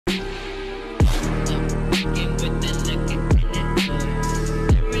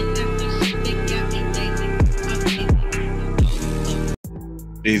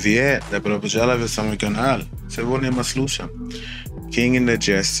Привет, добро пожаловать на мой канал. Сегодня мы слушаем King and the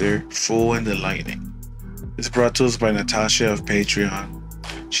Jester, Fool and the Lightning. It's brought to us by Natasha of Patreon.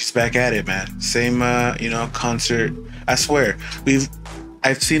 She's back at it, man. Same, concert. I swear,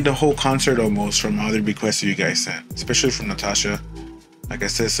 I've seen the whole concert almost from all the requests you guys sent, especially from Natasha. Like I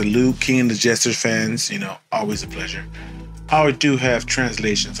said, salute King and the Jester fans. Always a pleasure. I do have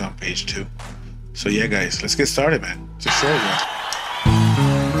translations on page 2. So yeah, guys, let's get started, man. It's a short one.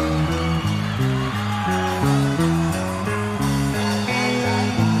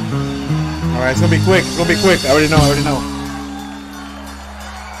 All right, it's gonna be quick. It's gonna be quick. I already know.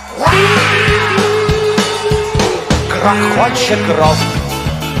 Грохочет гром,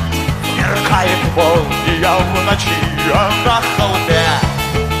 меркает молния в ночи, а на холме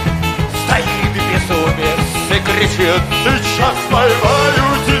стоит безумец и кричит: сейчас поймаю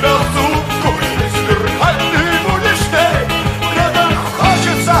тебя, суку, и смертельный будешь ты. Мне так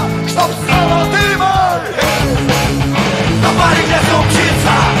хочется, чтоб снова ты мой. На паре где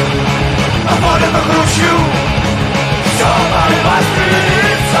умчится, на поле накручу, все борьба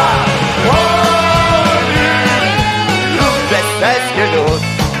стремится.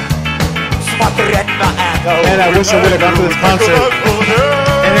 Смотреть на это. Man, I wish I would have gone to this concert.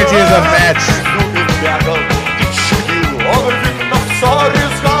 Energy is unmatched. И чудил он, видно, в ссоре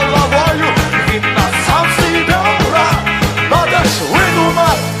с головою, видно, сам себе ура. Надо ж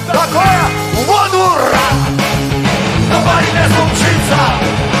выдумать такое, вот ура. На паре не случится,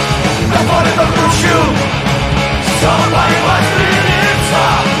 на поле накручу, все воевать стремится.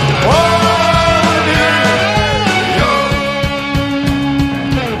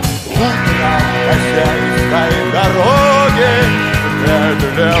 Хозяйской дороги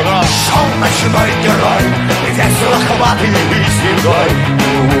медленно шел ночной герой, весело хватый и седой,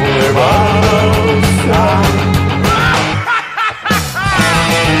 улыбался.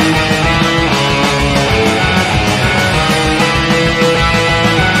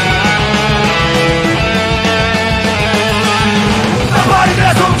 На море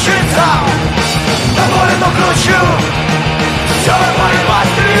без умчится, на море накручу, все борьба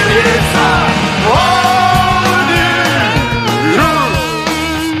стремится.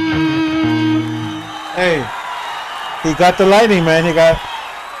 Hey, he got the lightning, man. He got.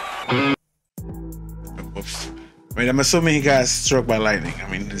 Oops. I'm assuming he got struck by lightning.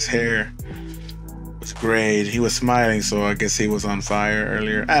 His hair was great. He was smiling, so I guess he was on fire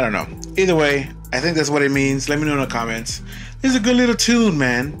earlier. I don't know. Either way, I think that's what it means. Let me know in the comments. This is a good little tune,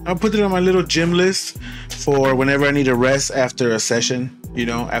 man. I'll put it on my little gym list for whenever I need a rest after a session.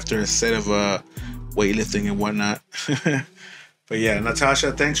 After a set of weightlifting and whatnot. But yeah,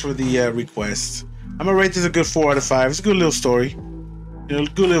 Natasha, thanks for the request. I'm gonna rate this a good 4 out of 5. It's a good little story.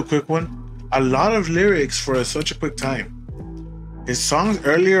 Good little quick one. A lot of lyrics for such a quick time. His songs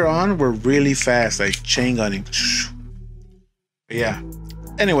earlier on were really fast, like chain gunning. But yeah.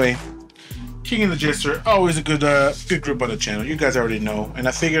 Anyway, King and the Jester, always a good group on the channel. You guys already know. And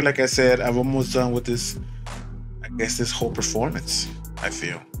I figured, like I said, I'm almost done with this. I guess this whole performance, I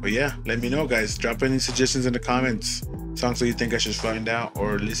feel. But yeah, let me know, guys. Drop any suggestions in the comments. Songs that you think I should find out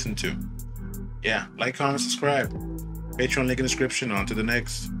or listen to. Yeah, like, comment, subscribe. Patreon link in the description. On to the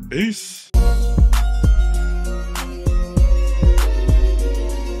next. Peace.